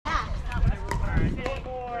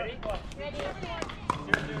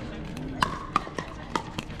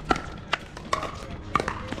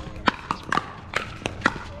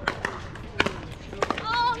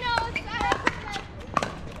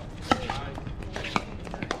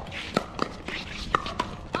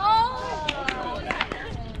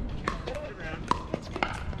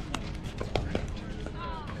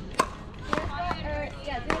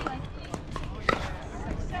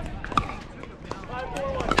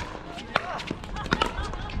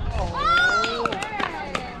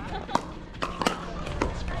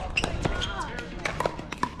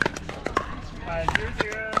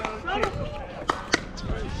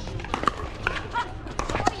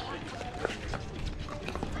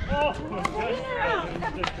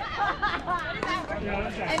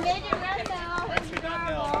I made it run though. It's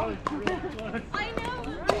adorable. I know.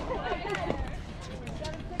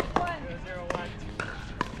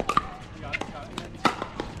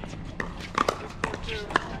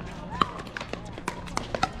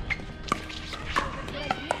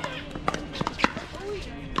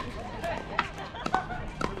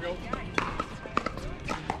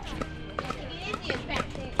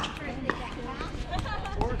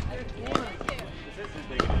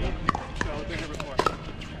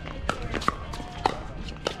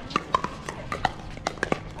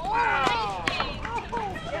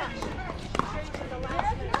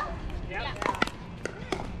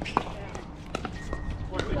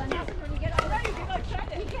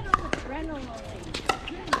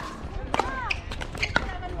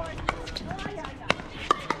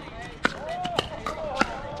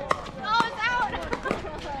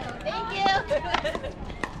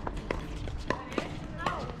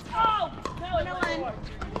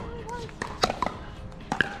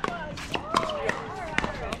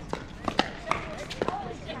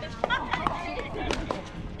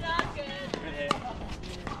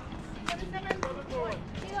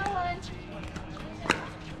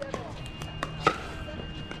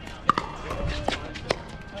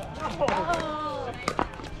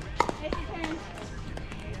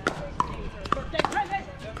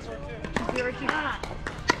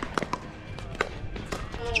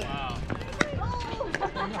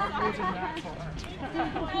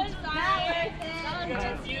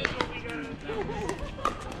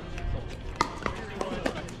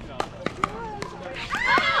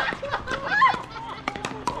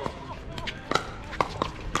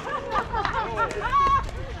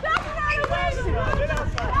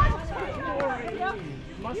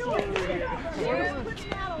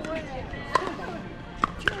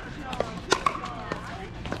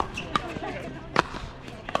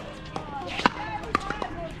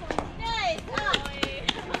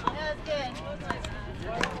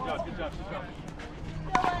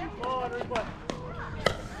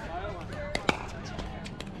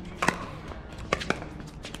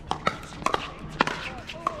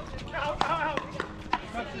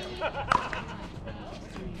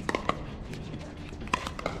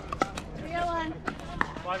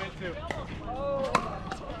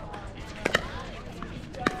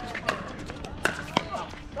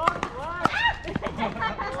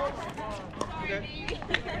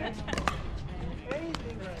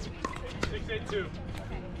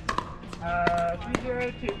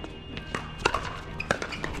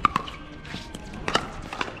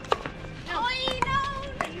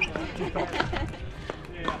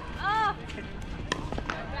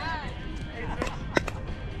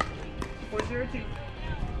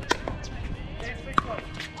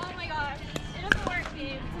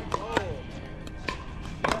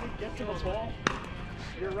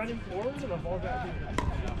 You're running forward and the ball back here.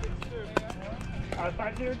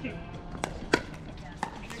 5-0-2.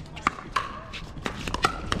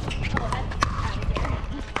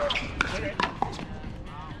 Okay.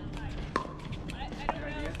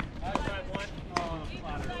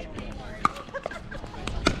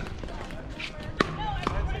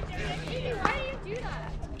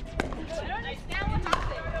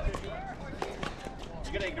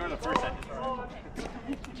 You're gonna ignore the first sentence.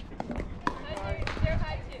 They're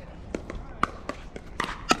high too.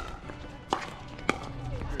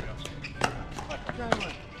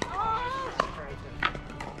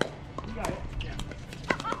 You got it.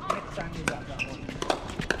 Next time you got that one.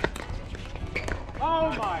 Oh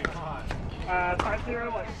my god.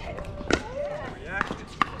 5-0-1.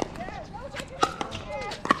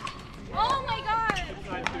 Oh my god!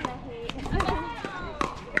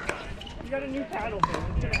 You got a new paddle, man.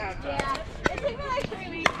 You're gonna have that. Yeah, it took me like 3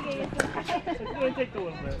 weeks to get used to that. It's gonna take a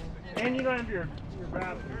little bit. And you don't have your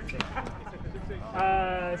bathroom.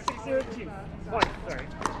 6-0-2. 1, sorry.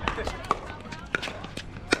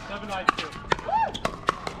 7-9-2.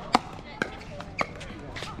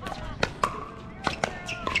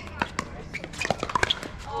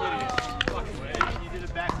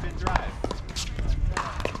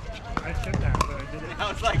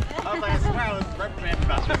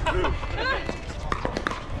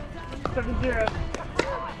 7-0.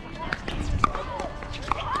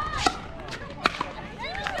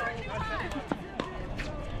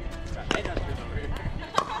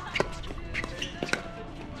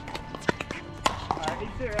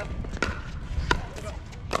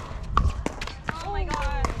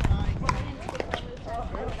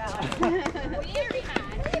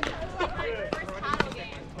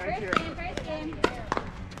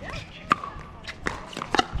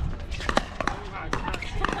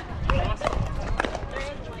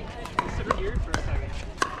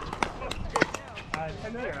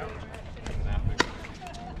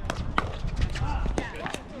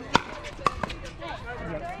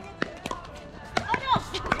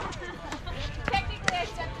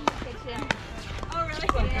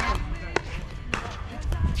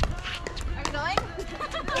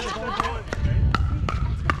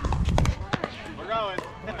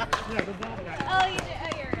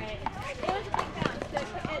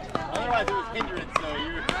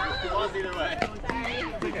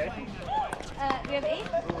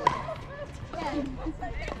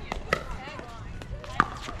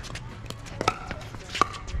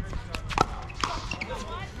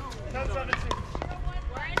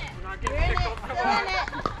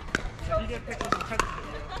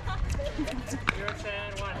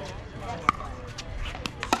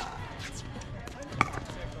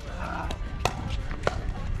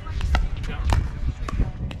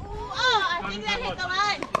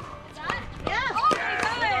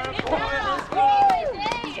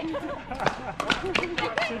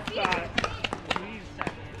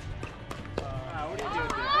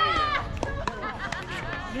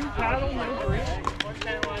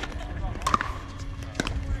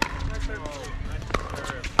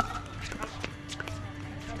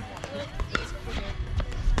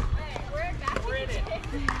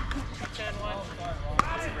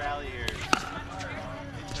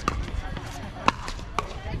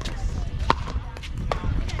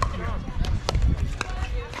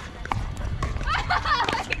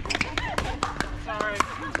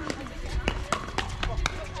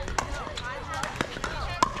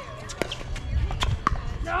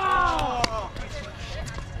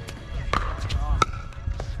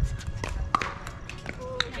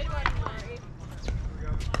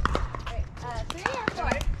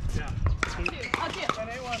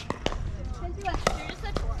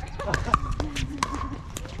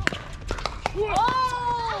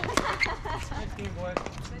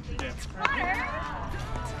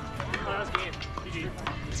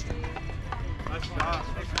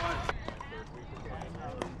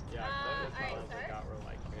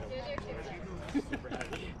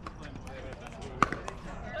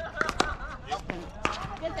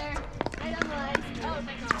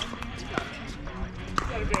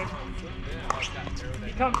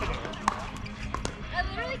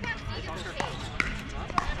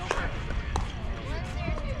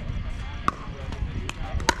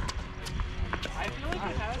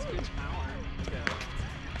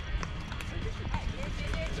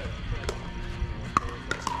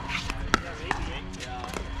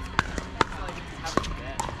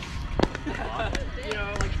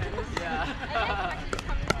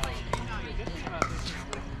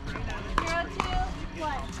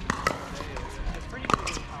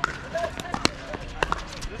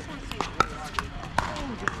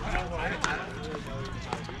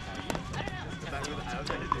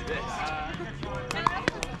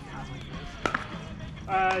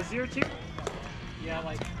 Zero two. Yeah,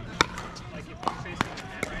 like if I'm facing the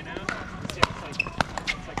net right now, see how it's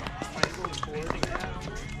like triangle facing now.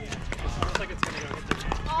 It's almost like it's gonna go hit the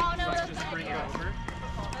net. Oh no, so just bring it over.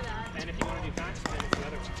 And if you want to do fast, then it's the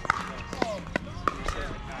other one.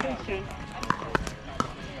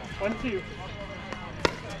 1-2.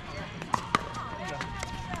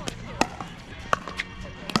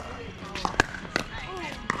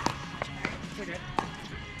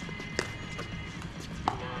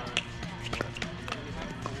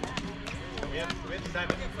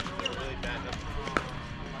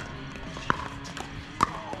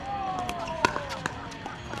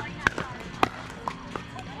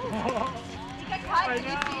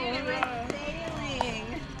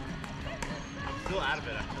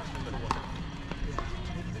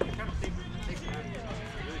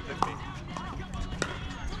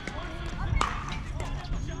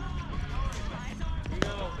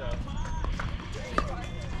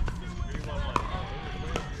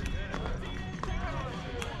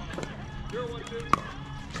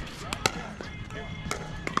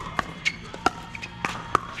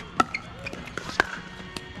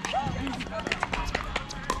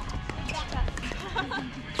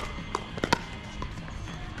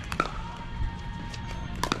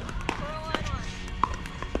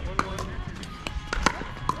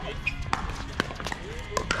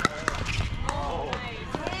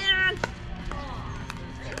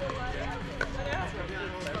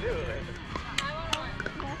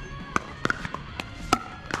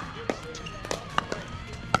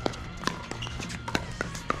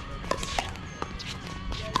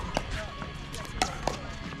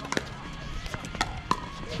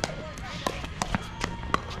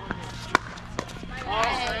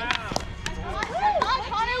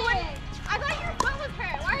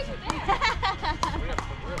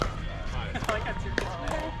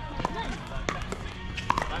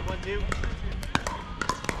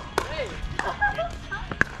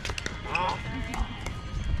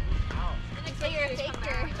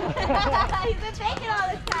 He's been faking all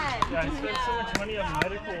this time. Yeah, I spent so much money on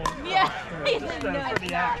medical. Yeah, he's just no, for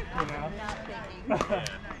the act, you know. not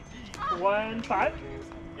faking. 1, 5.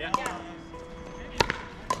 Yeah. Got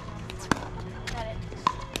it.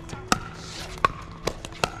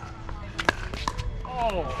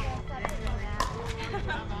 Oh.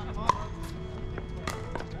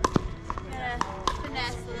 Gonna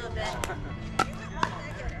finesse a little bit.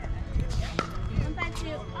 1, 5, 2.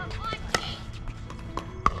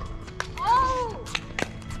 Oh!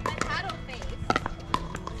 My paddle face.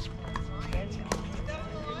 2,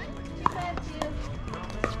 5, 2.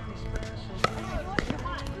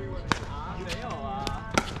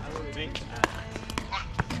 Me.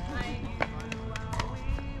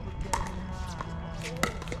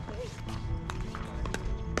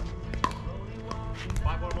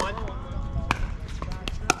 5-1-1.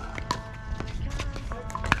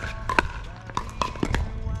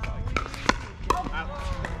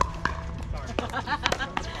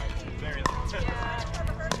 Very long.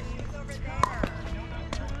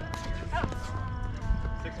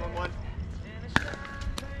 6-1-1.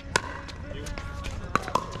 You.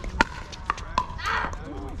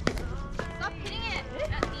 Stop hitting it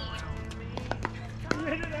at me. You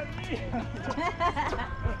hit it at me.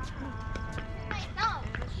 My thumb.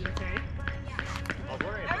 You okay? I'll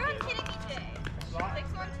worry about Everyone's it. hitting me today. 6-1-2.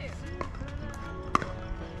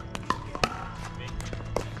 Me.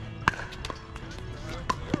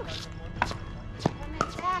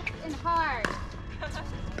 Coming fast and hard.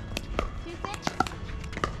 2, 6.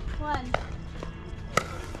 1.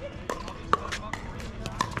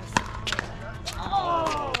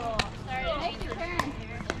 Oh! Sorry, make your turn.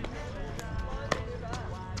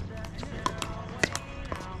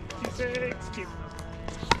 2, 6, 2.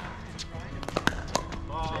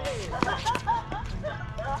 Oh.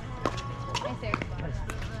 Yes, sir.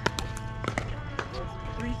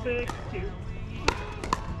 3, 6, 2.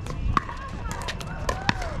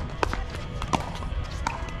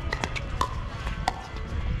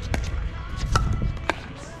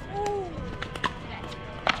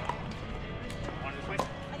 On this way.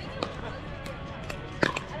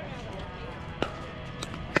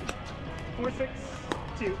 4, 6,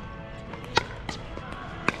 2.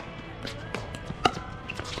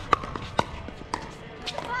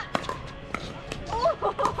 Oh!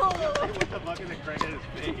 What the fuck is it cranking his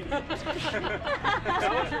face?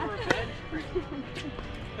 That was a revenge streak.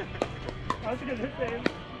 That was a good hit, babe.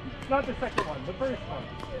 Not the second one, the first one.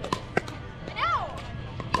 No!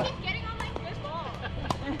 Keep getting on my good ball.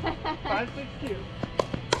 5, 6, 2.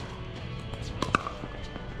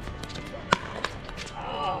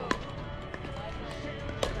 Oh.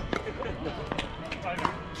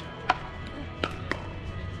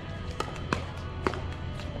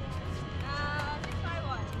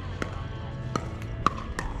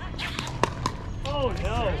 Oh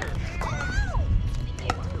no!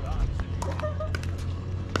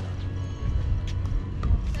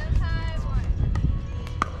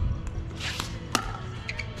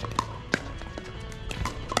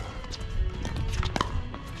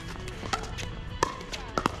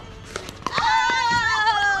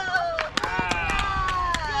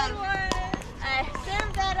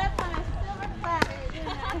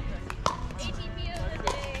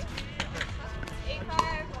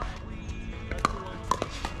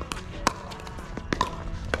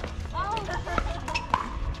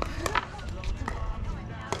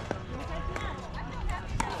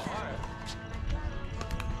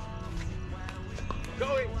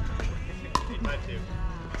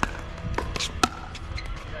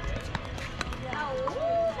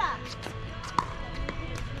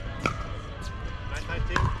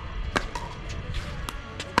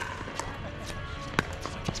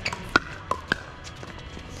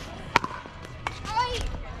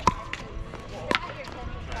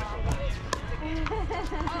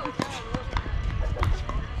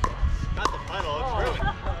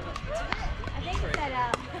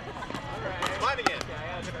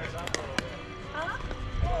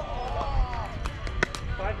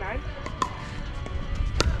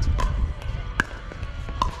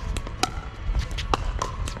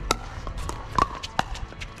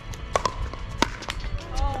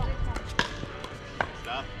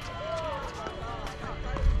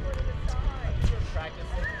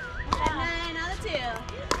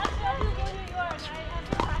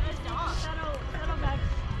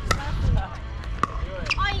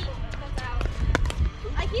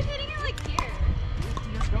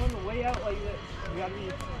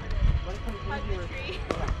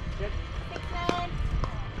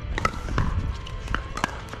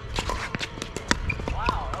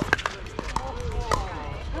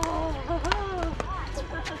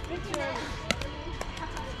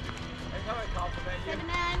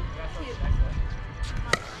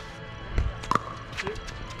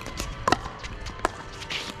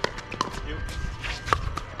 2.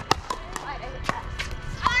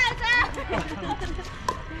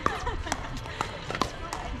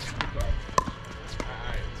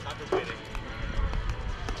 Alright, stop the waiting.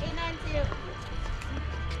 8-9-2.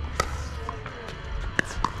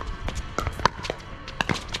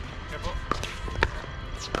 Careful.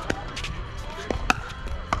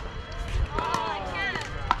 Oh, I can't.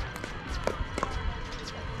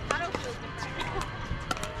 Paddle feels different.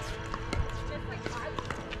 Just like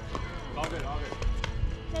All good, all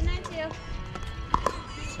good. 10-9-2.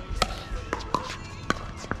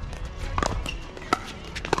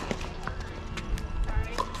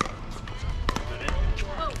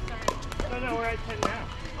 No, we're at 10 now.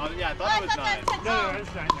 Oh, yeah, I thought it was 9. No,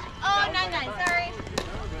 it's 9 now. Oh, 9-9. Sorry.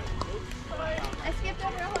 I skipped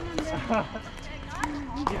over a whole number.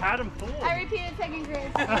 You had him full. I repeated second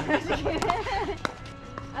grade.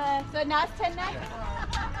 So now it's 10-9?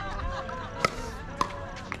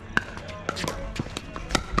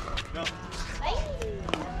 No.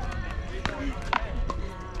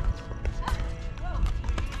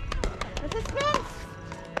 The suspense!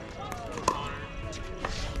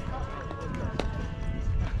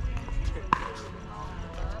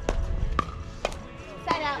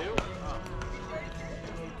 Side out.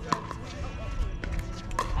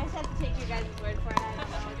 I just have to take your guys' word for it. I don't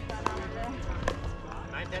know what's going on with it.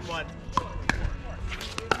 9-10-1.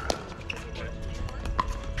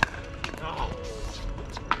 Oh.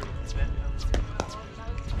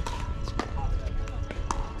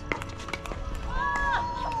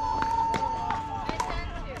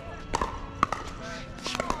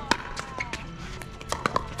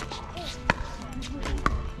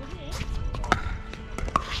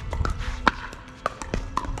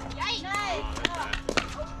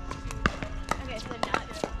 Okay, so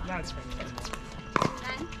Now it's 10.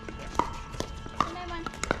 9. 9-1.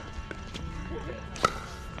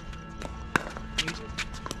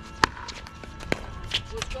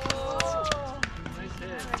 Let's go. Nice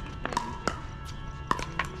hit.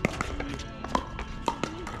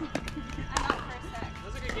 I'm out for a sec. That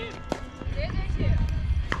was a good game. There's our 2.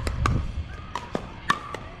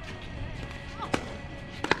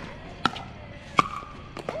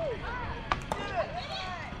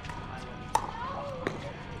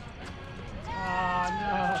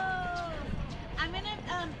 I'm gonna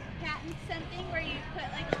patent something where you put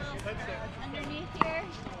like a little pearl underneath here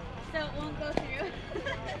so it won't go through.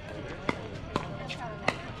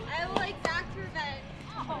 I will exact revenge.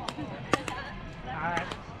 Alright.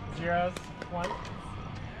 0s, 1.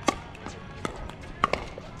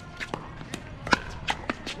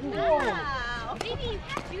 Wow. Baby, you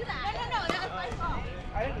can't do that. No, that was my fault.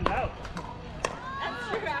 I didn't know. That's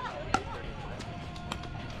true, actually.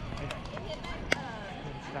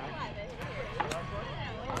 No,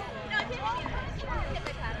 hit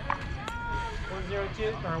my pattern.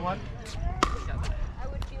 4-0-2 or 1. I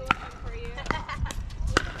would feel one for you.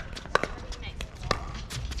 Nice.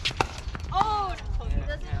 Oh, doesn't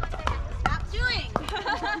look like I have to stop doing.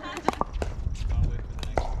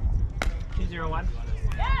 2-0-1.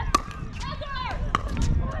 Yes!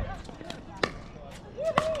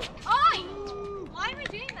 Oi! Why am I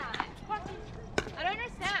doing that? I don't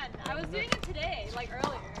understand. I was doing it today, like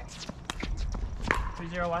earlier.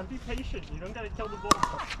 2-0-1. Be patient. You don't gotta kill the ball.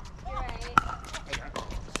 You're right. Okay.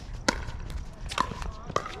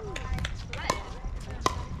 I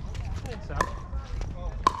think so.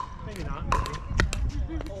 Maybe not.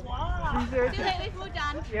 Maybe. 3-0-2. Too late, we've moved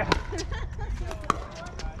on. Yeah.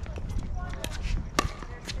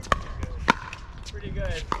 Pretty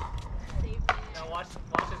good. Now watch as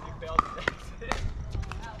you fail to exit.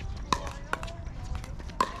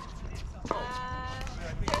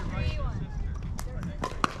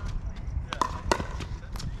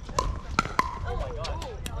 Oh my god.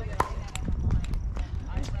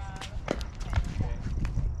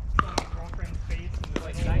 Girlfriend's face and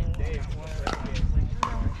Like night and day.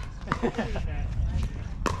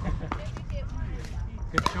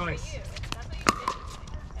 Good choice.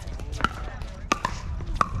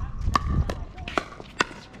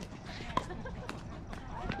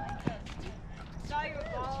 Saw your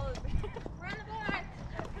ball. Run the board.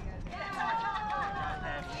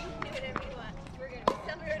 Yeah. You can do whatever you want. We're good.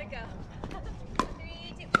 Tell me where to go.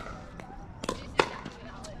 3, 2.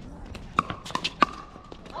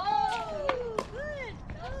 Oh, good.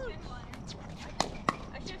 Oh.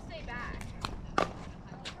 I should stay back.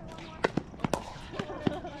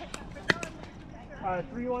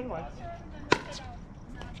 3-1-1.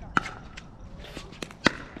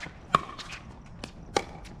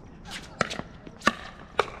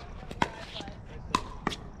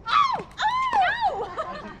 Oh! Oh!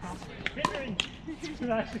 No! Hit her in.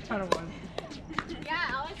 Nice. Kind of one. Yeah,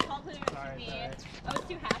 I always called it to Sorry, me. sorry. I was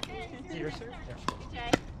too happy. It's your serve? Yeah.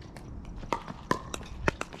 Okay.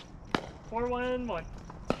 4-1-1.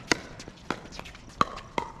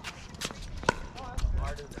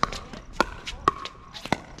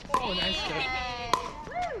 Oh, nice kick.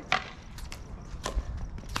 Woo!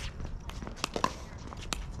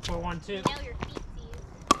 4-1-2. Nail your feetsies.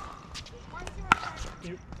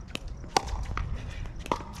 You.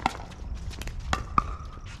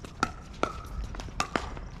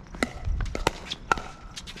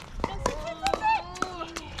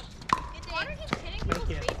 Conor keeps hitting people's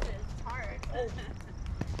faces. It's hard.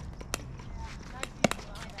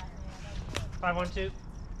 5-1-2.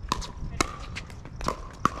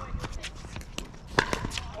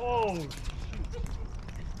 Oh, shoot.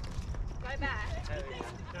 Right back.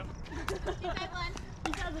 Yep. 2-5-1.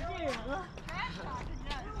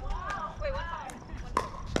 Wait, one time.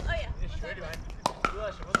 Oh yeah.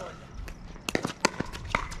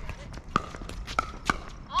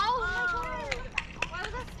 Oh my god! Why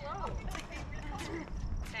was that slow?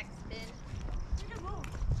 Back spin.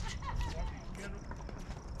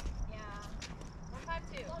 Yeah.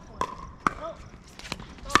 1-5-2. Ball.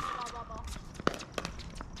 Ball.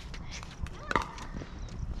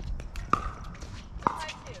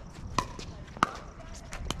 1-5-2.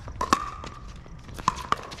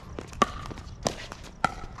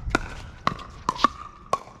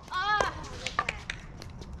 Ah!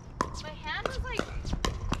 My hand was like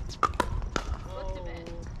flipped a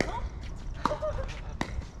bit.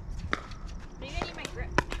 Maybe I need my grip.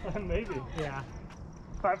 Maybe, yeah.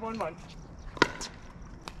 5-1-1.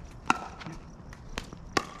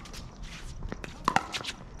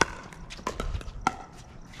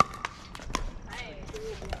 Nice.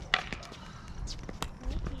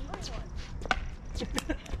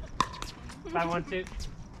 5-1-2.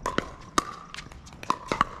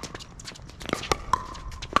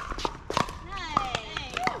 Nice.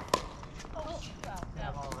 Oh,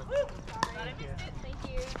 Yeah, ball was- thought I missed it. Thank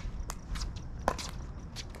you.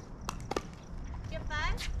 You have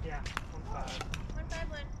 5? Yeah, 1-5.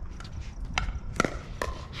 1-5-1.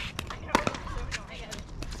 I got it.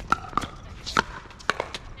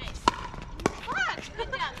 Nice. Fuck! Good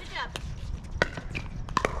job.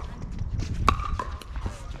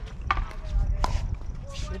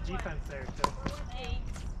 Good defense there, too. 8.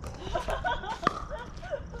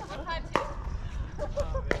 1-5-2.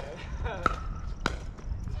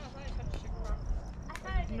 I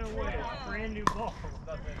thought I did No way, well. brand new ball. Is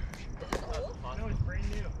it cool? No, it's brand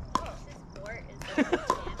new. This sport is so sandpaper.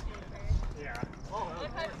 Yeah.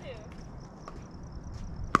 1-5-2.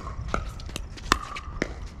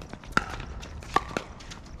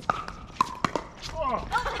 Oh!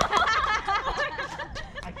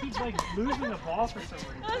 I keep like losing the ball for some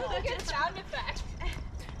reason. That was a good sound effect.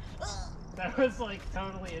 That was like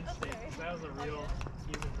totally instinct. That was a real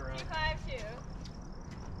human groan. 2-5-2.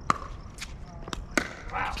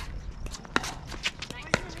 Wow. Nice.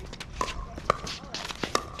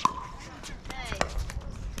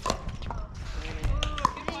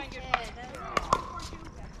 Good point.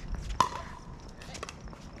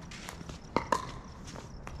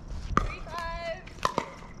 3-5.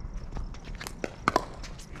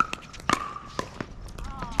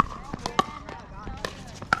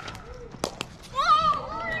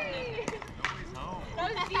 That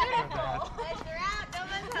was beautiful. Nice round. No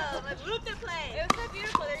one's home. I blew the play. It was so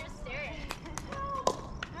beautiful. They're just staring.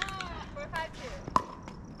 4-5-2.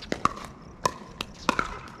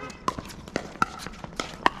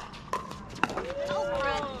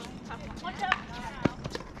 Oh, what's up?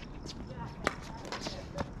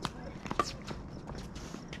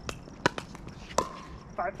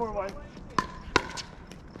 5-4-1.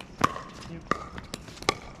 You.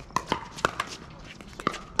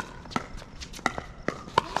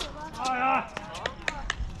 Oh, yeah.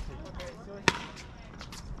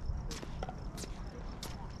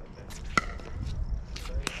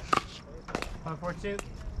 5-4-2.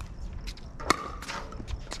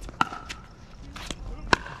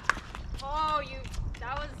 Oh,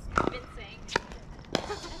 that was convincing.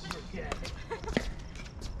 Yeah.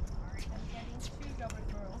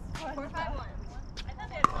 4-5-1. I thought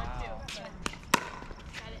they had 1 too, but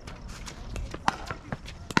I didn't.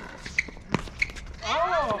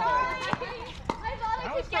 Oh! Sorry. I thought I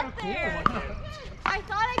That could was get kinda cool, there. wasn't it? I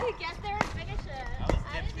thought I could get there and finish it.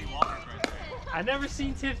 I didn't even I never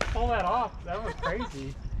seen Tiff pull that off. That was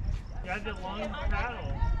crazy. You had the long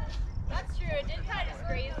paddle. That's true. It did kind of just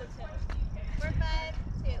graze the tip.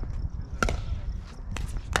 4-5-2.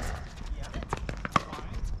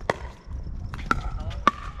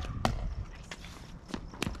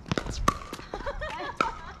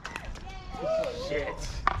 shit.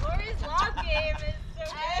 Lori's lob game is so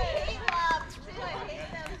good. I hate lobs too. I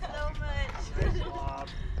hate them so much. Lob.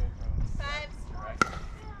 Fives.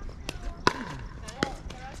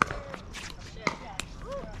 Shit.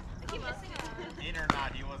 I keep missing it. In or not,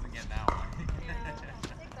 he wasn't getting that one.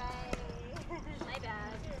 Bye. My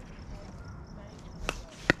bad.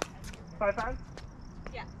 5-5?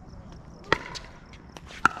 Yeah.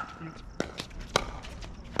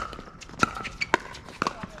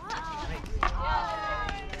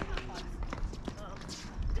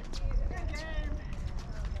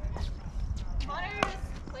 Conor just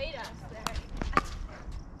played us there.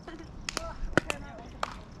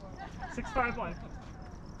 6-5-1.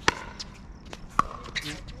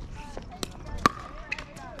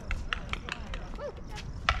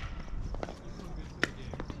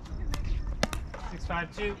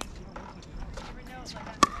 6-5-2.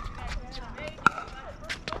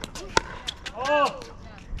 Oh!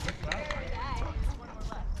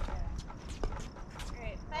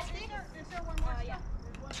 Great. 5-6. Is there one more? Yeah.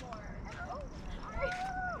 There's one more.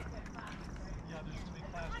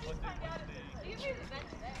 You can move the bench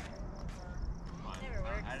there. Never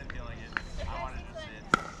works. I didn't feel like it. I wanted to sit.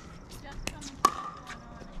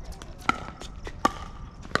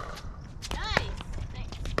 Nice.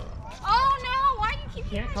 Thanks. Oh no! Why do you keep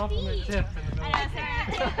Can't hitting my compliment feet? Tiff in the I middle. know, sorry. I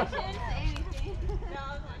shouldn't say anything. No,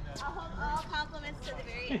 all compliments to the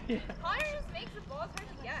very end. Yeah. Conor just makes the balls hard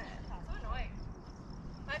to get. So annoying.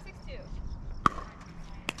 5-6-2.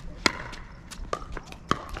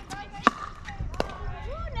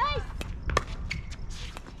 Ooh, nice.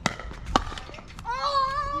 Oh!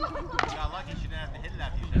 You got lucky she didn't have to hit it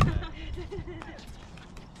after you said that.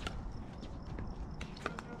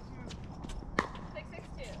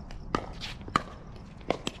 6-6-2.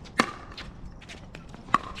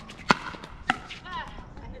 Ah,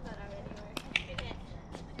 I hit that out anyway. Good hit.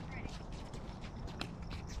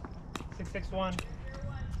 6-6-1.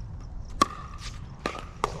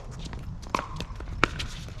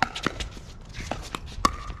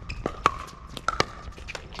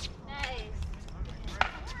 Nice.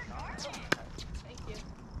 Thank you.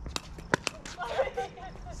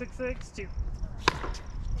 6-6-2.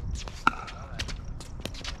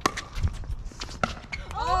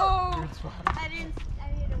 Oh! Good spot. I needed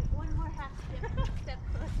one more half step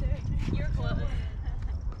closer. You're close.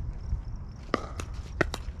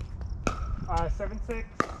 7-6-2.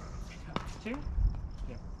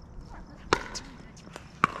 Yeah.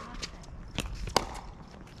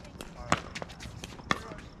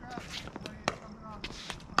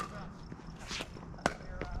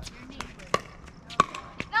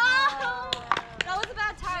 No! That was a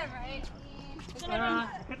bad time, right? It could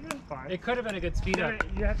have been fine. It could have been a good speed up.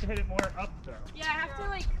 You have to hit it more up though. Yeah, I have to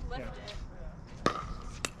like lift Yeah. it.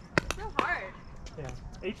 It's so hard. Yeah.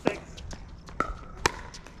 8-6.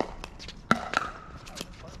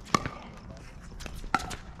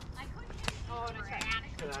 Oh, no, sorry.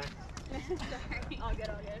 Good eye. Sorry. All good,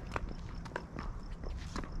 all good.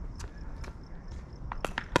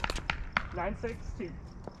 9-6-2.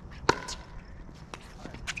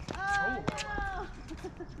 Oh, no!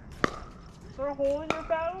 Is there a hole in your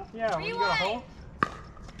bow? Yeah, Rewind. you got a hole.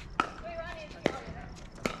 Wait, Rodney.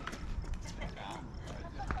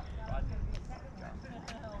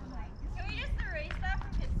 Can we just erase that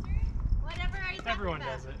from history? Whatever are you talking Everyone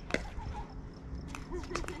about? does it.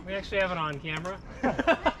 We actually have it on camera.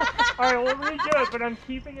 Alright, we'll redo it, but I'm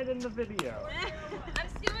keeping it in the video. I'm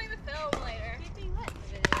stealing the film later. Keeping what in the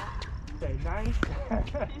video? Okay,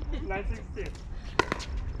 9-6-2.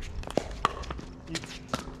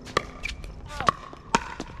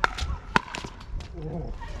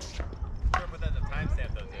 Ooh. Sure, put that in the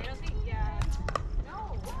timestamp though, I too. don't think, yeah. No.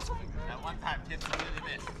 That one time, kids completely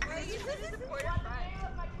missed. Well, you said this supporter friend.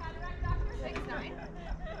 6'9".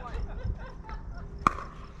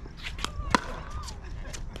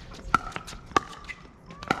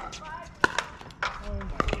 Oh my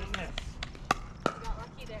goodness. Got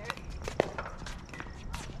lucky there.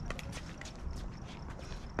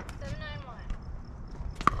 7-9-1.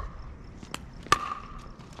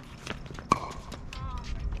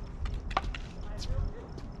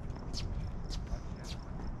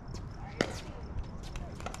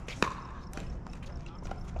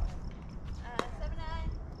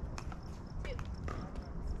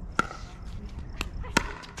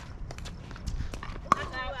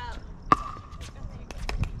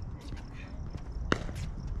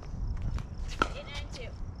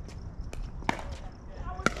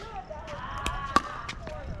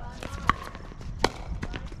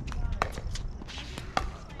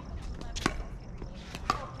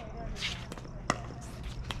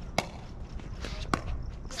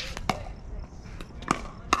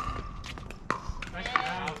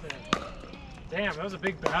 Damn, that was a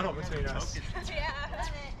big battle between us. Yeah. Love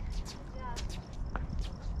it. Yeah.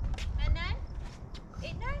 9-9?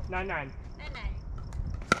 8-9? 9-9. 9-9.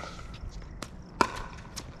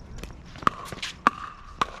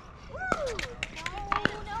 Woo! No.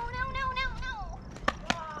 No,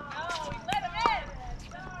 we let him in.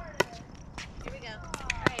 Here we go.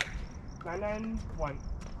 All right. 9-9-1.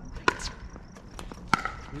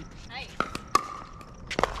 Nice.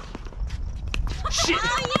 Shit!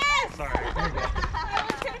 Oh, yes! Sorry. Here we go. I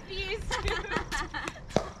was confused.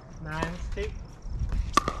 9-2.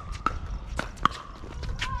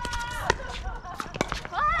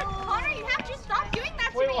 What? Connor, you have to stop doing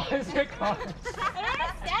that to Wait, me. why is it Connor? I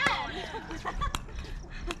don't understand.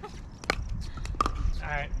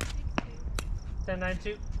 Alright.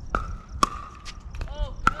 10-9-2.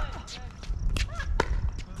 Oh, good.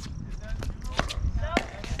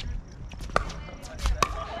 Nice.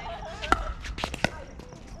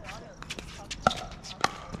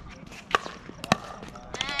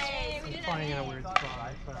 We did Playing in a it. weird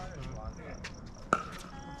spot. But,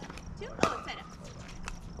 2? Oh, it's right up.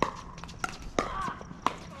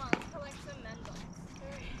 Come on, let's collect some mendels.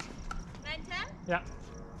 9-10? yeah.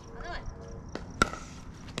 Other one.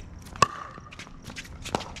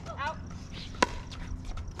 Out.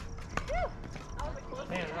 Whew. That was a close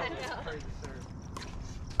Man, one. that was a crazy serve.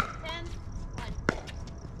 10, 1.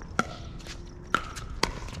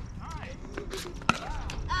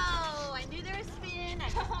 Oh, I knew there was spin. I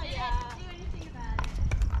just didn't do anything about it.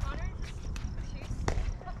 Connor just shoots.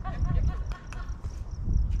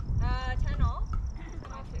 10 all.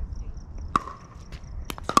 10 all 2.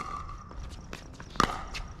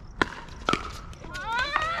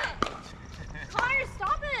 Connor,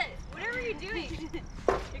 stop it! Whatever you're doing.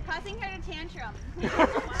 You're causing her to tantrum.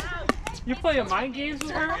 Wow. You playing mind games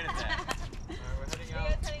with her? We're heading Are you out.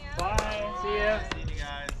 guys heading out? Bye. See ya. See you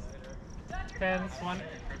guys. 10-1.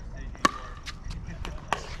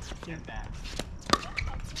 Get back.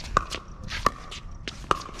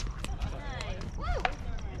 Nice. Woo!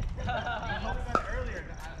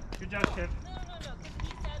 Good job, Tiff. No, because he said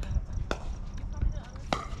you probably don't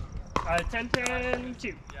understand.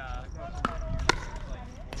 10-10-2.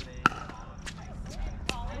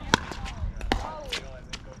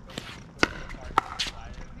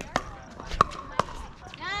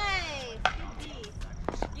 Nice. Good D.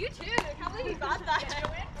 You too. I can't believe you got that.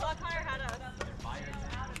 Well, Connor had us.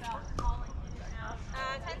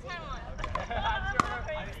 10-10-1.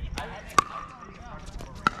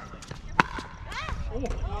 Oh,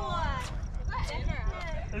 Is that in or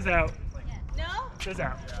out? is out. No? Is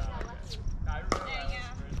out. There you go.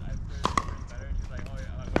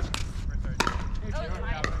 Oh, it's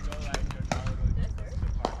mine.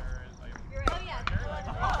 You're right. Oh, yeah.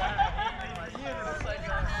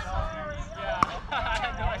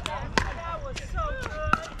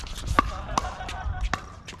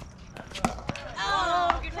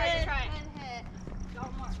 Oh, good try, good try. Good hit. Go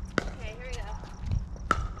more. Okay, here we go.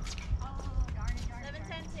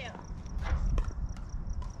 11-10-2.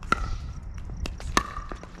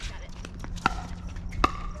 Got it.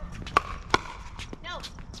 No.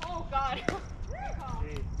 Oh, God.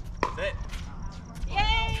 That's it.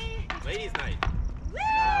 Yay! Ladies' night.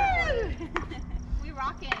 Woo! We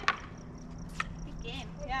rockin'. Good game.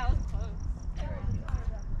 Yeah, it was close.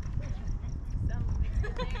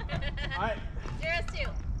 Alright. 0-2.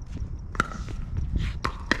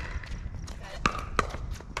 Got it.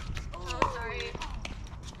 Oh, sorry.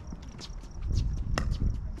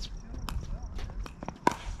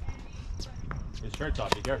 His shirt's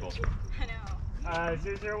off. Be careful. I know.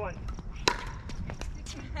 0-0-1.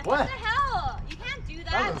 What? What the hell? You can't do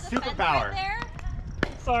that. That was a with the fence superpower. right there.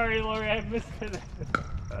 Sorry, Lori, I missed it.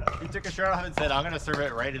 He took a shirt off and said, "I'm gonna serve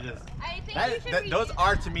it right at this." I think you should Those redo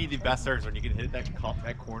are that. to me the best serves when you can hit that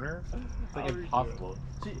corner. It's like I'll redo it. impossible.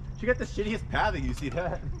 She got the shittiest pathing. You see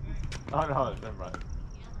that? Oh no, never mind.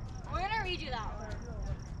 We're gonna redo that one.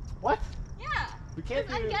 What? Yeah. We can't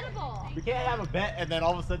It's do. ungettable. We can't have a bet and then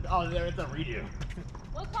all of a sudden, oh, there it's a redo.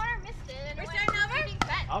 Well, Connor missed it. And We're it went starting over? receiving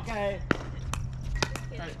fence. Okay.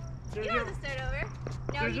 Alright. You don't have to start over.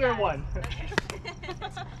 No, he 0-0-1. does. Okay. I'm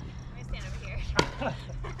gonna stand over here.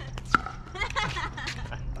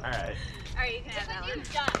 All right. Alright, you can have that one.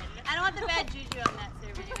 Done. I don't want the bad juju on that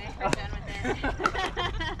serve anyway. We're done with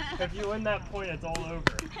it. If you win that point, it's all over.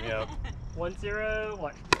 Yep.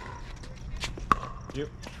 1-0-1. Yep.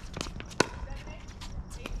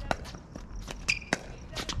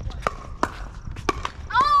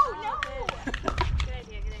 Oh no! Good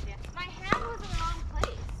idea, good idea. My hand was in the wrong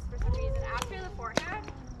place for some reason. After the forehand,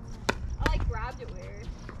 I like grabbed it weird.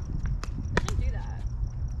 I didn't do that.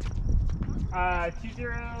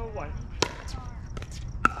 2-0-1.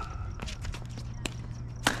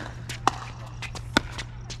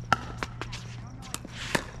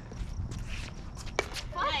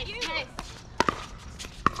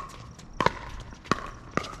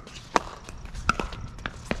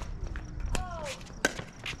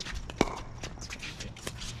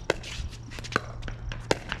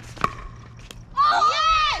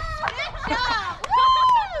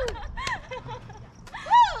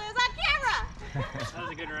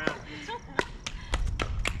 good round.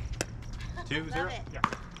 2-0. Love it. Yeah.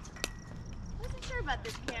 Wasn't sure about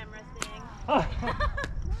this camera thing. Oh.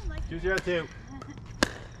 2-0-2.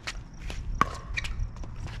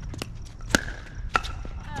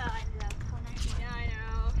 I knew that was Conor. Yeah, I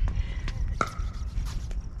know.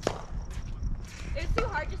 It's too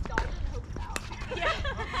hard just dodge and hope it's out.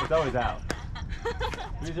 Yeah. It's always out.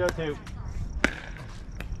 3-0-2.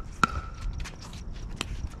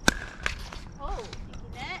 Oh,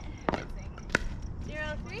 thinking net.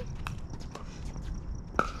 0-3.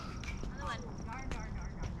 Another one.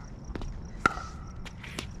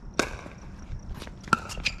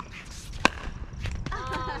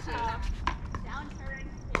 Downturn.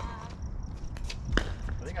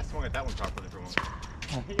 I think I swung at that one properly for once.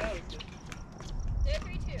 Yeah, it was good.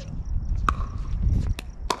 0-3-2.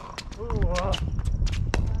 Ooh,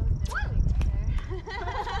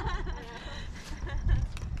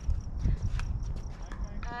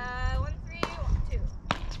 One, 3, 2.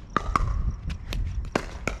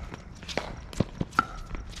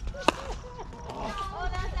 Oh,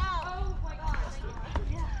 that's out. Oh my gosh.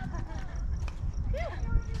 Yeah. 2,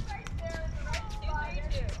 3, 2.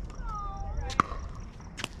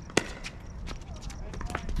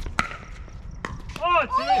 oh,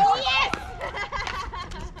 geez. Oh, yes!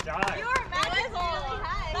 Die. You were magical. Really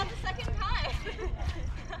high. That's the second time.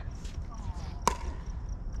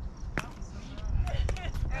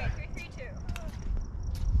 Alright, 3, 3, 2.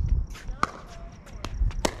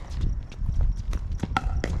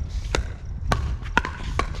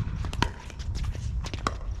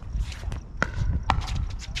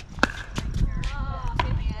 Oh,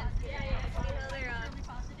 good hand. Yeah. See how they're on.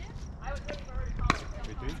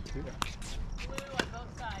 3-3-2. Blue on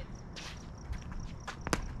both sides.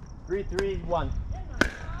 3-3-1.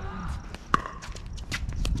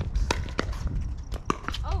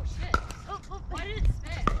 Oh shit. Oh, why did it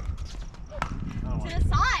spin? Oh, To the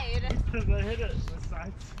side. Because I hit it the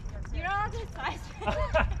sides. You don't have to side spin.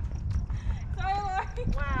 Sorry, Lori.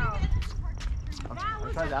 Wow.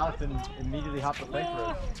 I tried Alex and immediately hopped the fence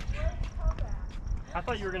road. I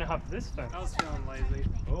thought you were going to hop this fence. I was feeling lazy.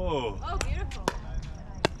 Oh, Oh, beautiful.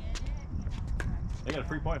 they got a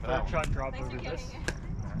free point for Third that one. shot drop Thanks over for this. getting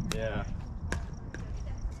it. Yeah.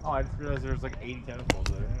 Oh, I just realized there was like 80 tennis balls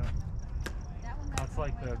there. Yeah. That's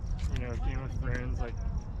like the, Game of Thrones, like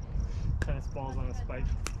tennis balls on a spike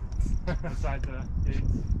inside the gates.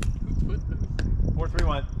 Who put those?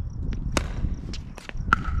 4-3-1.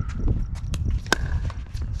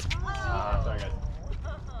 Oh. Sorry guys.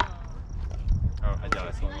 Oh, I doubt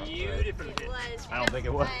I swung up. Beautiful hit. I don't think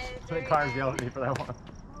it was. I think Connor's yelled at me for that one.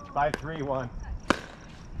 5-3-1.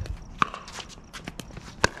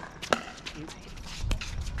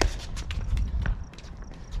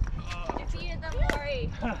 Defeated them, Lori.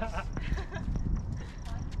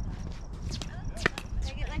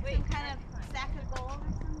 They get like some kind of sack of gold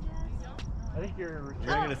or some jazz? I think you're You're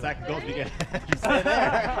gonna get a sack of gold if you stay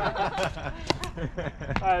there.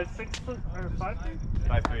 6 or 5?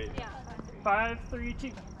 5-3. Yeah.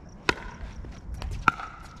 5-3-2.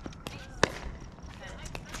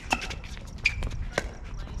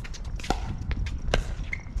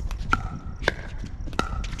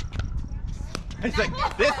 He's like,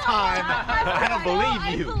 this time, I don't believe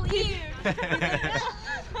you. I believe.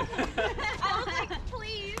 I was like,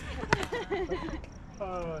 please.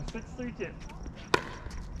 6-3-2.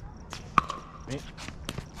 Me?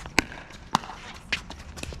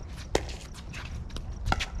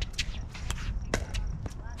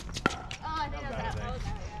 Oh, I think that was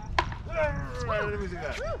that. Let me see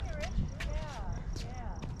that.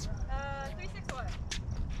 3-6-1.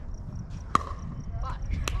 Fuck.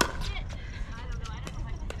 Shit. I don't know if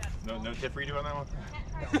I can do that. No tip redo on that one?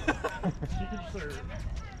 You can serve.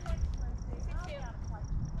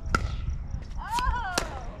 Oh!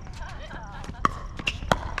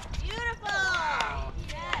 Beautiful!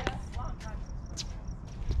 Yes.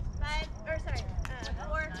 4, 6.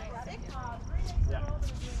 Yeah.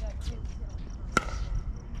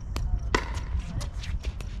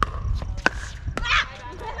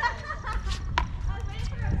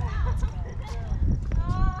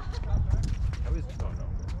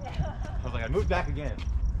 I was like, I moved back again.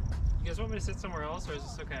 You guys want me to sit somewhere else, or is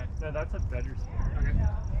this okay? No, that's a better spot. Okay.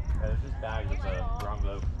 Yeah, there's just bags with the wrong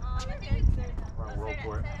loaf. Wrong roll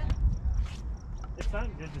for it. It's not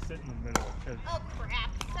good to sit in the middle. Cause, Oh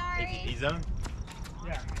crap, sorry. ATP zone?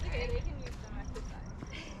 yeah. Okay, we can use them at the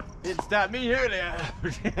side. Didn't stop me earlier.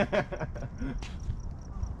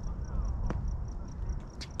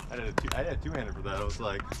 I did a two-hander for that. I was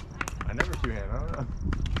like, I never two-hand. I don't know.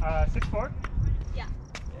 6-4. Yeah.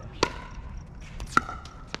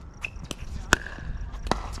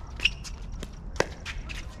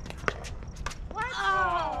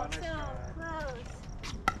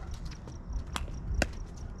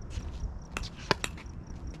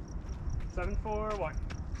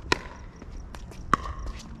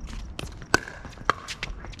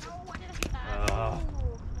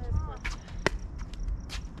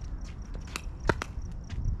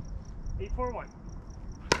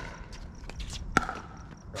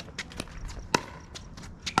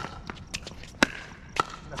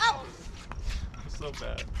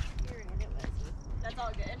 bad. You're right, it was. That's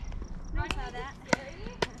all good. I saw that. Scary.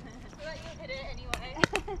 We let you hit it anyway.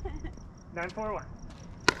 9-4-1.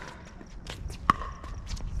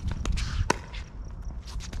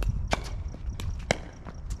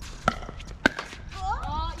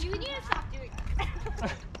 Oh, you need to stop doing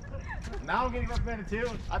that. Now I'm getting reprimanded too.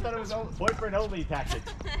 I thought it was boyfriend only tactic.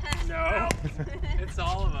 No. It's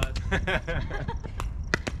all of us.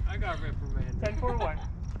 I got reprimanded. 10-4-1.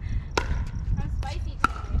 I'm spicy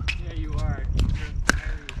today. Yeah, you are.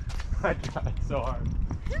 I tried so hard.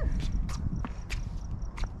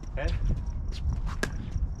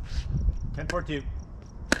 10-4-2.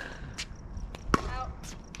 Out.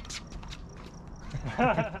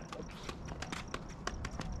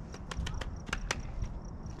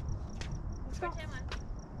 Let's go. 10-1.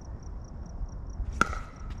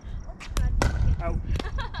 Oh, God. Out.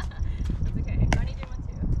 That's okay. Rodney did one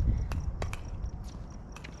too.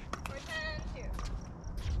 We're 10-2.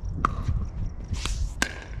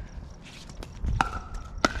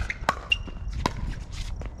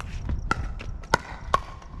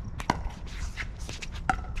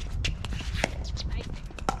 Nice.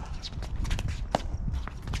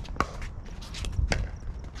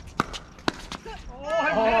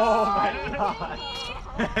 Oh my god.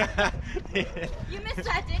 You missed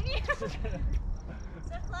that, didn't you? So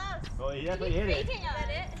close. Well, he definitely hit it. Is that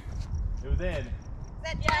it? It was in.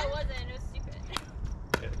 Yeah, it wasn't. It was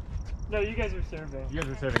stupid. No, you guys are serving. You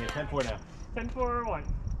guys are serving it. 10-4 now. 10-4-1.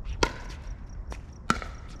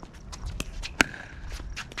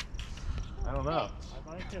 I don't know. I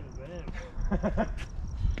might have been.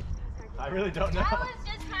 I really don't know. That was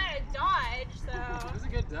just kind of dodge, so. It was a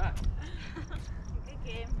good duck. Good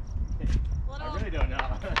game. I really don't know.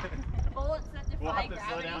 Bullets that defy We'll have to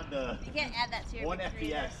gravity. slow down the You can't add that to your 1 victory.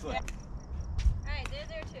 FPS. Yeah. Alright,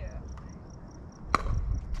 there too.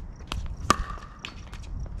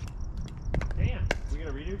 Damn. We get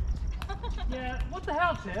a redo? Yeah, what the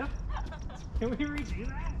hell, Tiff? Can we redo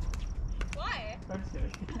that? Why? I'm just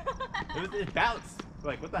kidding. It bounced.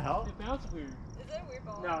 Like, what the hell? It bounced weird. Is it a weird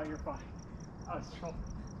ball? No, you're fine. I was trolling.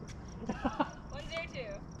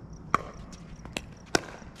 1-0-2.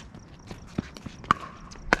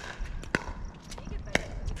 You get better.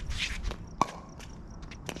 Oh,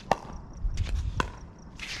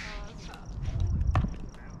 that's tough.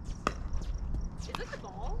 Is it the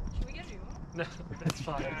ball? Should we get a new one? No, that's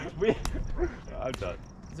fine. I'm done.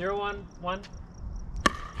 0-1-1.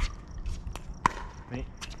 Me?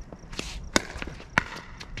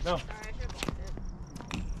 No. Sorry, I should have blocked it.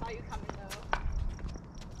 Saw you coming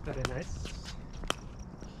though. Very nice.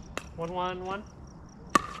 1-1-1.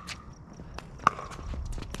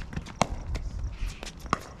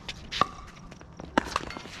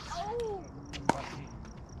 Oh!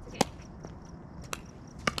 Okay.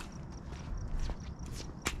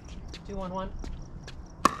 2-1-1.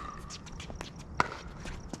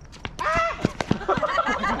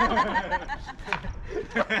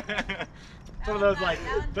 One of those like,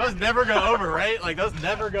 those never go over, right? Like those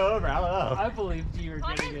never go over. I don't know. I believed you were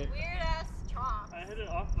Connor's getting it. weird ass chomp. I hit it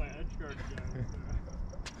off my edge guard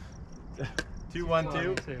again.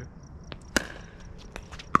 2-1-2. Good.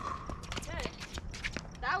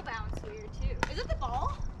 That bounce weird too. Is it the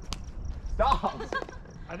ball? Stop.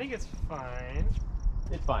 I think it's fine.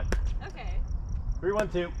 It's fine. Okay.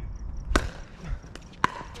 3-1-2. Yeah,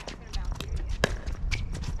 it's gonna bounce weird again.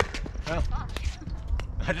 Well, Fuck.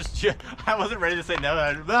 I wasn't ready to say no.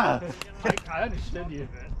 I understood you.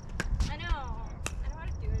 I know. I don't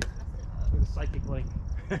want to do it. I just messed It was psychic link.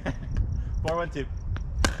 4-1-2.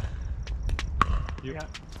 You. Yeah.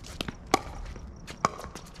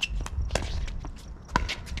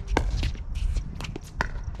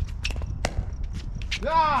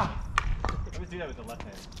 Ah! I always do that with the left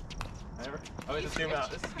hand. I never. I always just zoom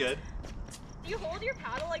out. This is good. Do you hold your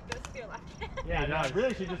paddle like this with your left hand? Yeah, no, I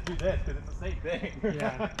really should just do this because it's the same thing.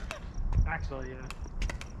 Yeah. Actually, yeah.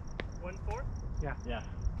 1-4? Yeah. Yeah.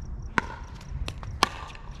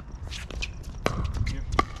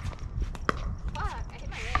 Fuck, I hit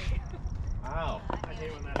my leg. Ow. I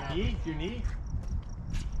hate when that happens. Knee? Your knee?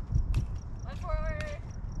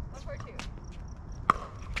 1-4-2.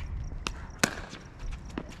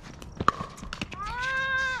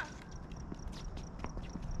 Ah!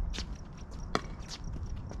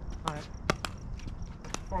 Alright.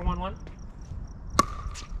 4-1-1.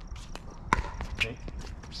 Me.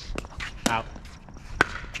 Out.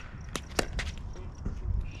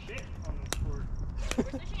 Shit on this board. We're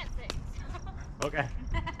switching at 6. Okay.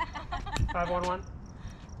 5-1-1.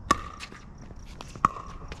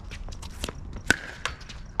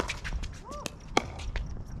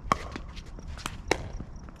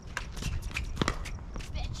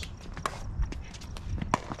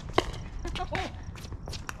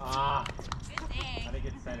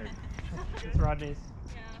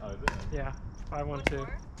 5-1-2.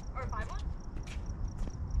 Or 5-1?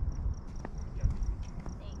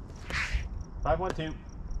 5-1-2.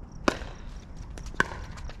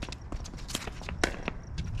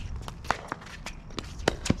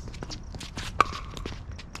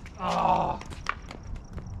 Oh,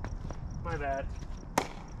 my bad.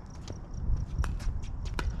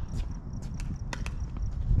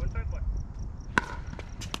 1-5-1.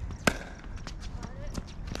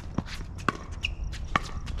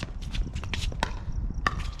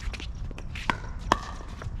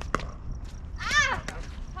 Ah!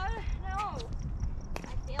 How did no?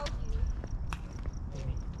 I failed you.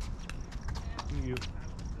 You. 1-5.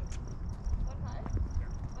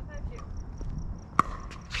 1-5-2.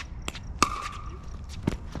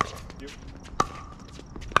 You.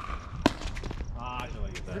 Ah, I should let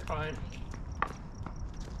you get You're that. fine.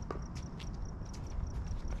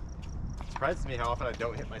 Surprises me how often I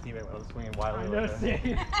don't hit my teammate when I'm swinging wildly. I know, like that.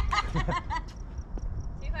 see.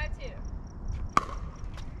 2-5-2.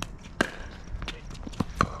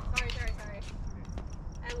 Sorry.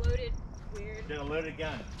 I loaded weird. Get a loaded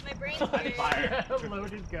gun. My brain's weird. Fire.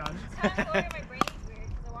 Loaded gun. It's kind of loaded, my brain's weird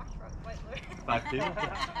because I watched White Lord. 5-2.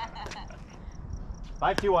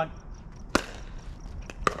 5-2-1.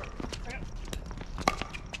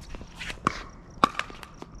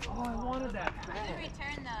 Oh, I wanted that. Good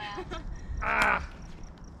return though. Ah.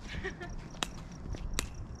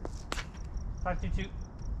 5-2-2.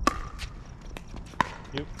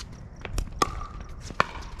 You.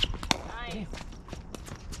 Nice.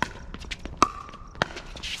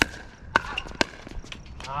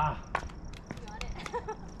 Ah. You got it.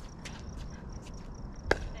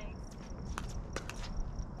 Thanks.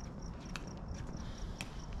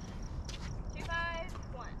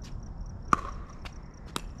 2-5-1.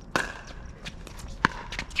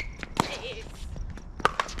 Ace.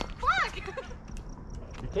 Fuck!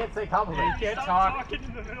 You can't say compliments. You can't Stop talk. talking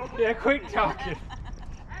in the middle. Yeah, quit talking.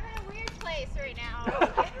 I'm in a weird place right now.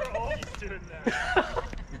 We're always doing that.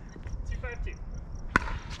 2-5-2.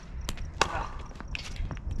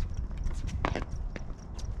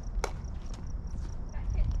 Got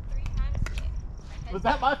hit 3 times today. Was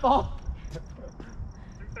that my fault?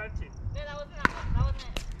 3-5-2. No, that wasn't that one. That wasn't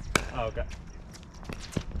it. Oh, okay.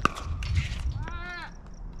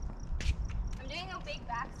 I'm doing a big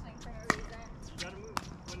backswing for no reason. You gotta move.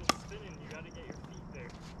 When it's spinning, you gotta get your feet there.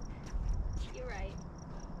 You're right.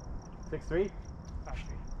 6-3.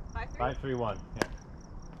 5-3. 5-3? 5-3-1. Yeah.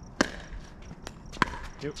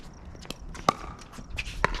 You.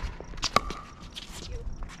 You.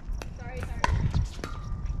 Sorry. I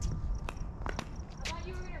thought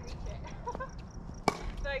you were gonna reach it.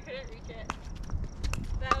 So I couldn't reach it.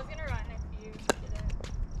 But I was gonna run if you didn't.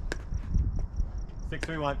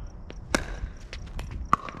 6-3-1.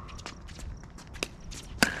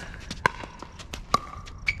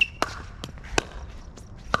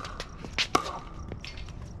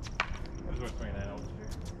 That was worth swinging that over here.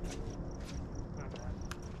 Not bad.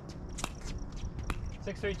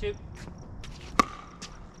 6-3-2.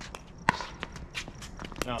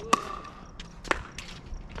 No. I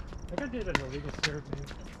think I did an illegal serve, man.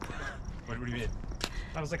 What do you mean?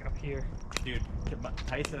 I was like up here. Dude,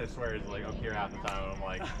 Tyson, I swear, is like up here half the time, and I'm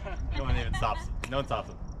like, no one even stops. No one stops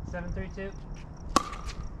him. 7-3-2.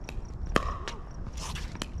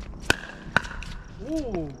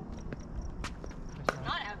 Ooh.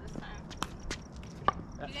 Not out this time.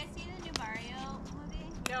 You guys see the new Mario movie?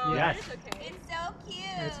 No, Yes. it's okay. It's so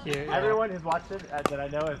cute. That's cute. Yeah. Everyone who's watched it that I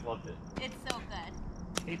know has loved it. It's so good.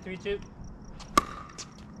 8-3-2.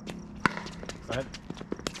 Go ahead.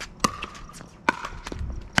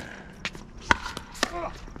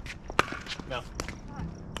 No.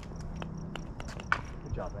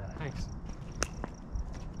 Good job, man. Thanks.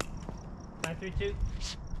 9-3-2.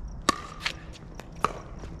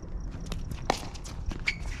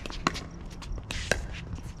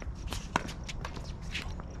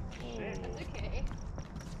 It's okay.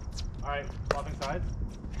 Alright, swapping sides.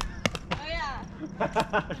 Oh yeah.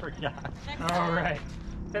 I forgot. Next All time. right.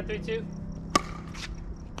 10-3-2.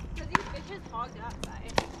 Because these bitches hogged that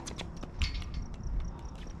side.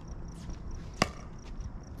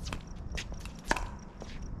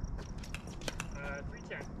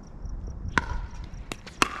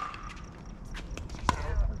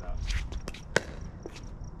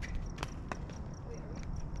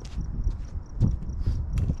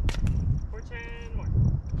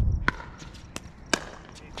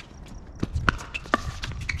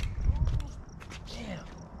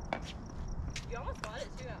 You almost got it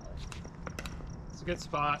too, Alex. It's a good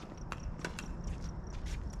spot.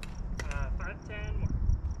 5-10 more.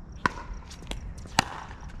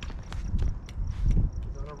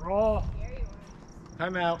 He's on a roll. There you are.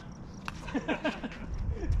 Time out.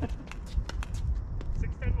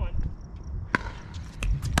 6-10-1.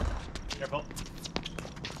 Careful.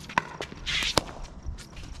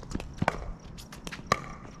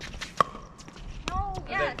 No,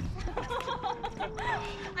 yes.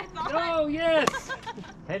 I thought. No, yes!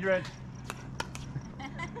 Head red.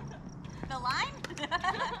 The line?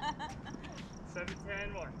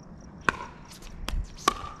 7-10-1.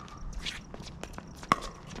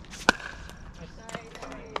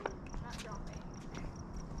 Sorry, not dropping.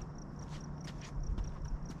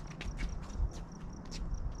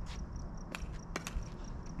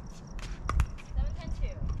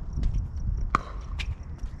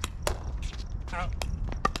 Out.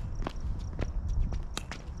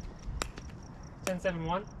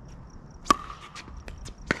 10-7-1.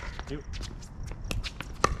 2.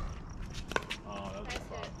 Oh, that was a Nice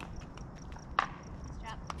spot. hit.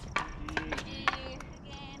 Strap.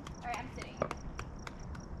 Again. Alright, I'm sitting.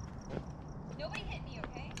 Nobody hit me,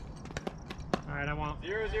 okay? Alright, I want.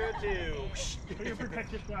 0-0-2. Put your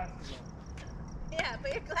protective glasses on. Yeah,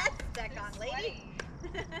 put your glasses back on, lady.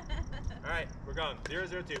 All right, we're going.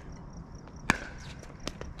 0-0-2.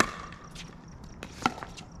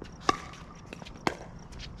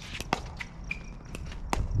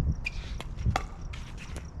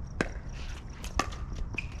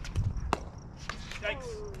 Yikes.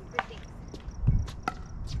 Ooh, good thing.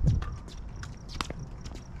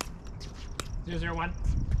 0-0-1.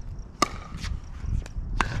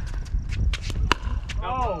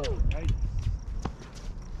 Oh! Nice.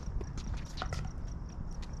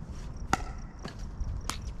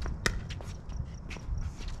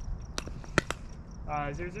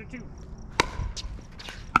 Uh, 0-0-2.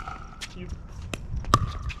 You.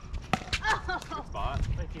 Oh, Good spot.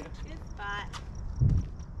 Thank you. good spot.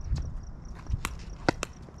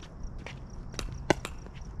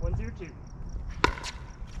 1-0-2.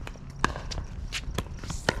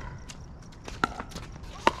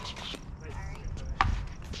 Nice.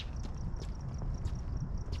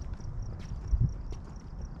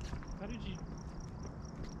 How did you?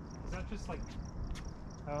 Is that just like?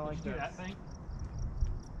 I don't like do this. that thing?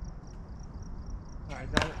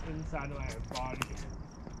 Alright, got it inside of my body.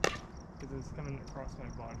 Because it was coming across my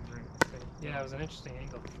body during the thing. Yeah, it was an interesting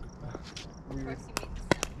angle. Of Weird, course you made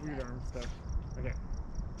the sound. weird arm stuff. Okay.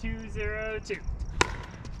 2-0-2.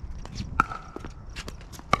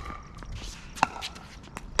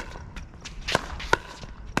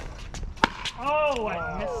 Oh,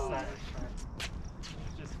 I missed that. It's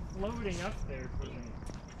just floating up there for me.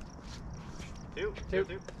 2. 2.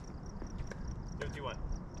 2-2-1.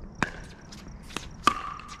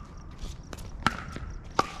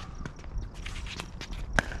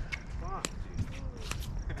 Fuck, dude.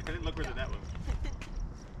 I didn't look where the net was.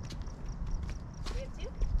 We have 2?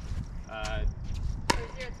 Or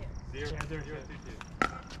 0-2? 0. Yeah, 0-2. 0-2-2.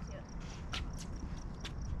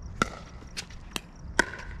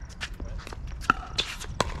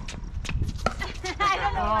 I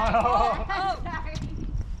don't know why. Oh. Oh, sorry.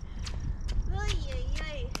 Oy, oy,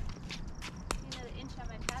 oy. Another inch on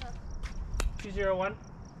my paddle. 2-0-1.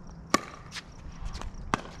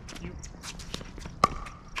 You.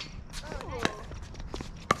 Oh,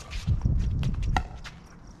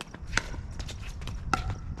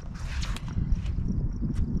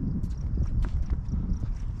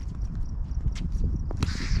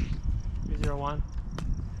 nice. Zero one.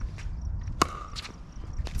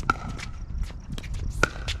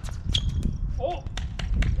 Oh!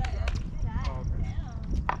 Good eye. Oh, okay.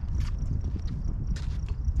 Down.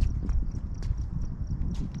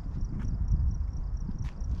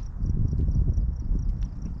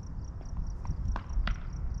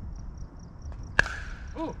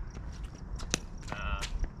 Ooh!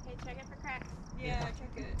 Hey, check it for cracks. Yeah, check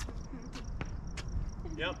it.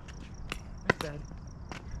 Yep. It's dead.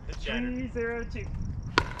 It's shattered. 3-0-2.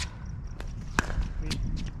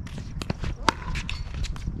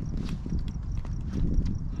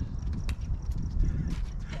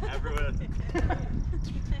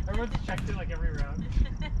 Everyone's checked it like every round.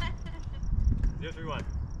 0-3-1.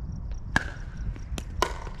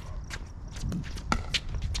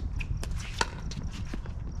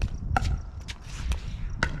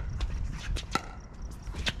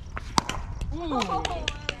 Ooh! Oh, that was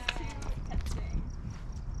too tempting.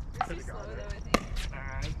 You're Could've too slow gone though, there. I think.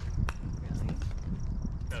 Alright. Really.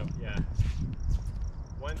 Oh, yeah.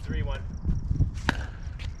 1-3-1.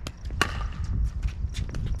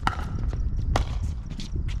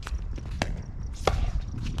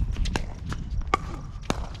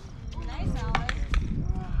 Nice, Alice.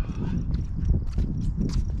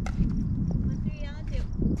 1-3 on the 2.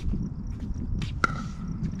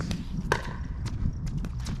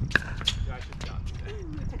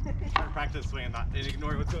 practice swing and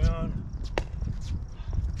ignore what's going on.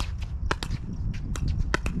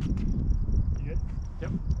 You good?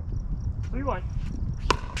 Yep. 3-1.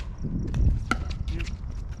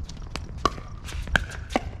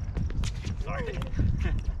 Sorry.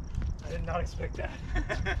 I did not expect that.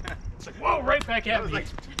 It's like, whoa, right back at That was me. like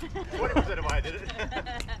 20% of why I did it.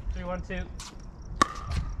 3-1-2.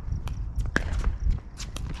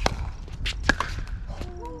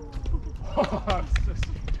 Oh, I'm so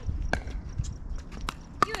sorry.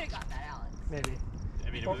 You would have got that, Alex. Maybe. I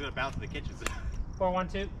mean, it was going to bounce in the kitchen.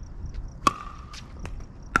 4-1-2.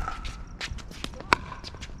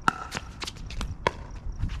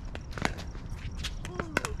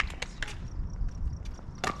 Ooh.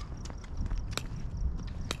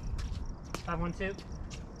 5-1-2.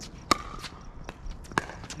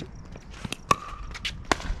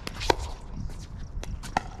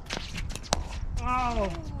 Oh! Ooh,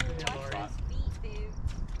 watch those feet, dude.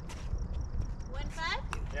 1-5?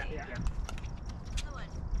 Yeah. Yeah. The one.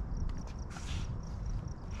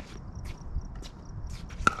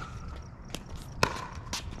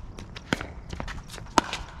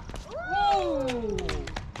 Whoa!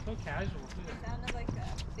 So casual, too. It sounded like a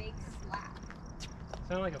big slap.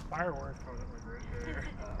 Sounded like a firework going up like right there.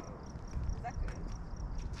 Is that good?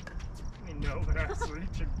 I mean, no, but I was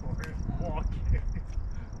reaching for it. Walking.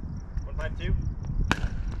 1-5-2.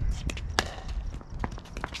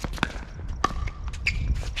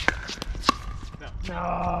 No. No!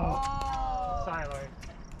 Oh. Sorry, Lori.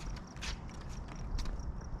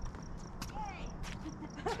 Yay.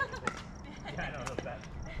 Yeah, I know, that's bad.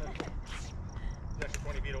 It's extra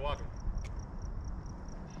 20 feet of walking.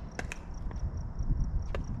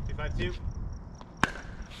 2-5-2.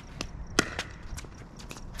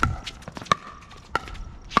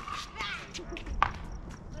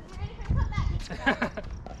 Was you ready for the comeback?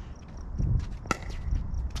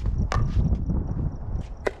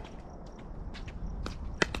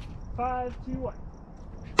 5-2-1.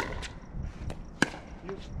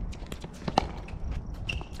 You.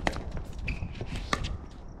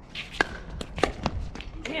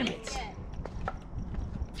 Damn it! Yeah.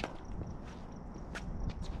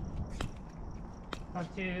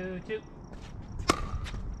 5-2-2.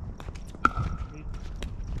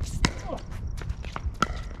 Oh.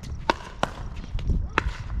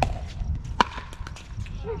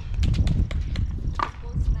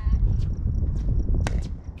 Full smash.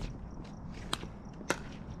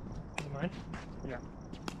 You mind? Yeah.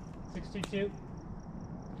 6-2-2.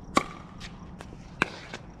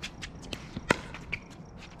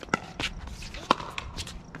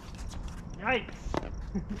 Yikes! Alright,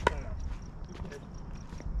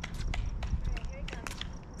 here it comes.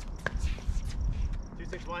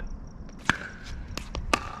 2-6-1.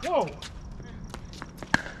 Whoa!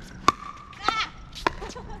 Ah!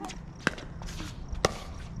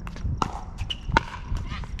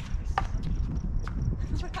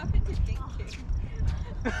 What happened to Dink Dink?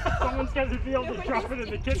 Someone's got to be able to Nobody's drop it in the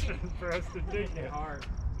thinking. kitchen for us to dig it. Hard.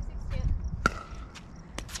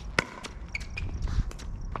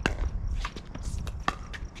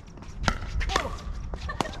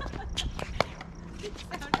 2-6-2. Good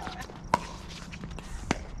sound effect.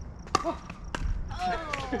 Oh.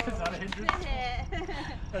 Oh, Is that a hindrance? good hit.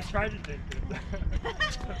 I tried to dig it.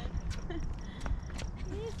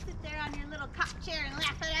 You just sit there on your little cop chair and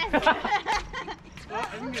laugh at us. Well, I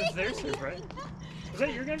think it's their serve, right? Is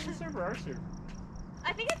that your guys' serve or our serve?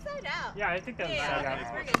 I think it's side out. Yeah, I think that's Yeah, side yeah,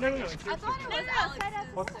 out. we're good. No, it's I your thought serve. it was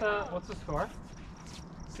Alex's. What's the score?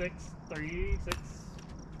 6-3, 6.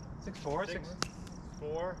 6-4?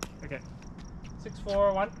 6-4. Okay.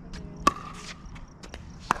 6-4-1.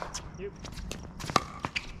 You.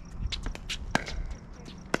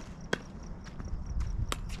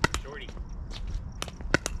 Shorty.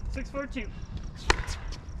 6-4-2.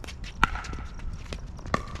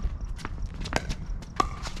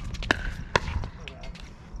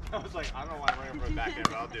 I was like, I don't know why I'm running for a back end,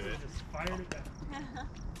 but I'll do it. Just fired it down.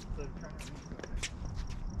 So trying to reach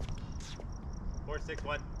that.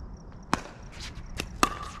 4-6-1.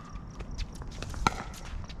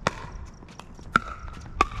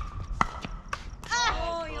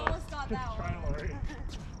 Oh, you almost got that Try one. Lori.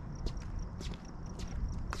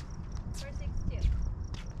 4-6-2.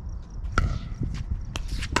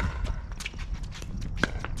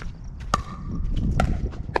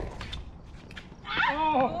 Oh!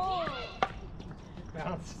 Oh!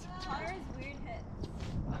 Bounced. Connor's weird hits.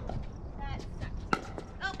 That sucked.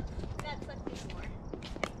 Oh, that sucked even more.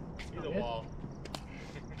 He's a wall.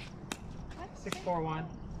 6-4-1.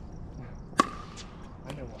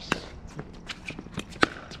 I know what.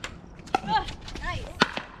 Oh, nice.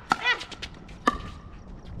 Ah.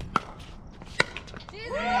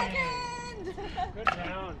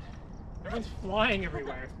 Everyone's flying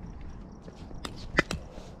everywhere.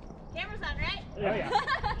 Camera's on, right? Oh yeah.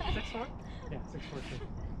 6-4? Yeah, 6-4 too.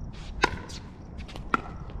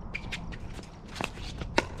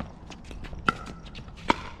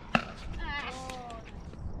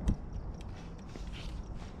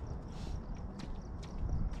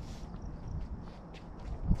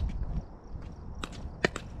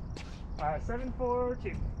 Oh.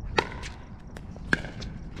 7-4-2.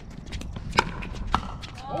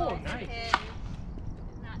 Oh, that's nice. a hit.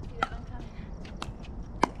 Did not see that one coming.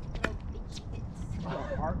 Little bitchy hits. Oh,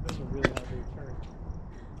 hard. This is a really hard return.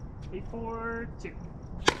 8-4-2.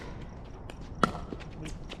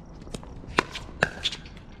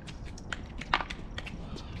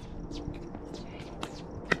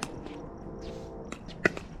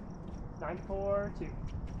 9-4-2.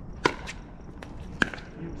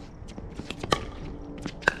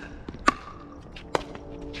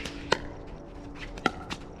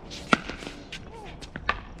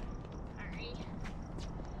 Sorry.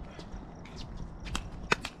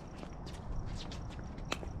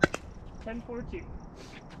 10-4-2.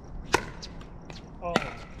 Oh.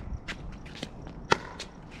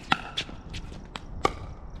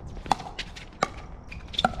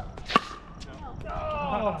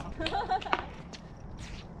 Oh.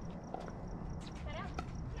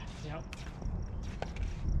 Yep.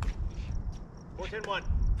 4-10-1.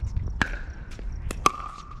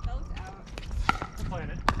 Goes out. We're playing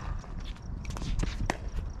it.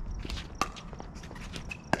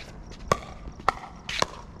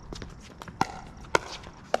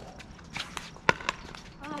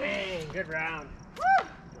 Oh. Dang, good round. Woo!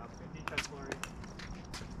 Good defense, Lori.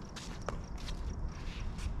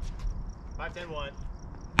 5-10-1.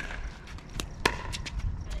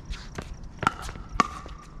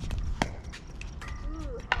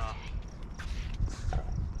 Ooh. Ah.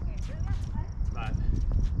 Okay, where we at? What? 5.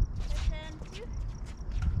 10-2.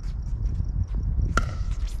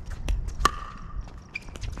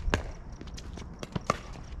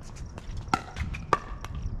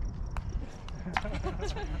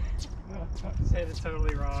 Said it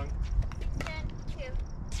totally wrong. 10-2.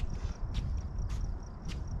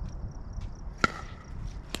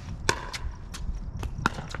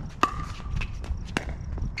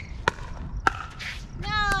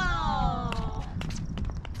 No.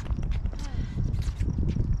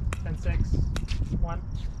 10-6-1.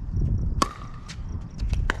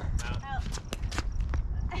 Out. Out.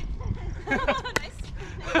 Nice.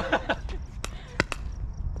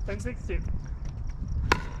 10-6-2.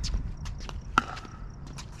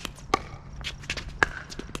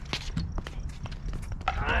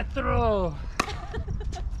 I throw.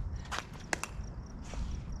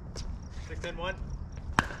 6-10-1.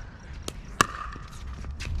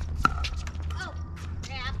 Oh,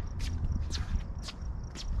 yeah.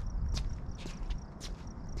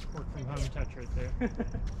 Work from home touch right there.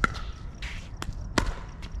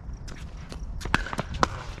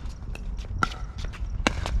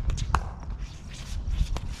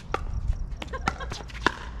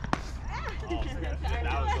 Oh, Sorry.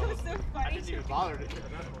 that was almost, so I funny. didn't even bother to do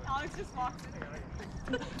another one. Alex just walks in.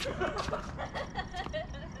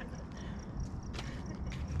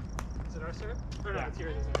 Is it our serve? Or no, Yeah. it's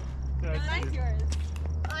yours, isn't it? No, it's mine's yours.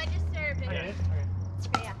 Oh, I just served it. Okay.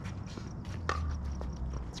 Yeah.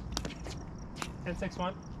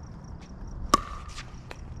 10-6-1.